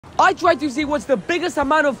I tried to see what's the biggest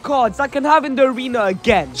amount of cards I can have in the arena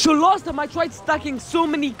again. So last time I tried stacking so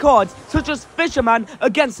many cards, such as Fisherman,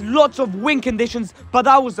 against lots of win conditions, but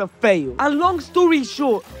that was a fail. And long story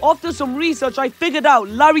short, after some research, I figured out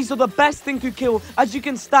Larrys are the best thing to kill, as you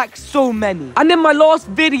can stack so many. And in my last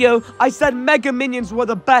video, I said Mega Minions were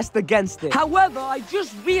the best against it. However, I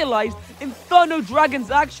just realized Inferno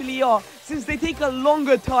Dragons actually are, since they take a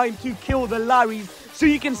longer time to kill the Larrys, so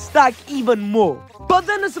you can stack even more. But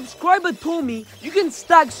then a subscriber told me you can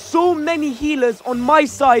stack so many healers on my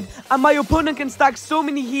side, and my opponent can stack so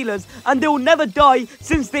many healers and they will never die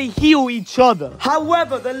since they heal each other.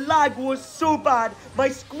 However, the lag was so bad, my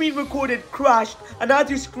screen recorder crashed and I had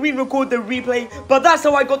to screen record the replay, but that's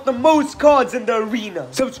how I got the most cards in the arena.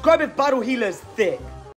 Subscribe if Battle Healer is thick.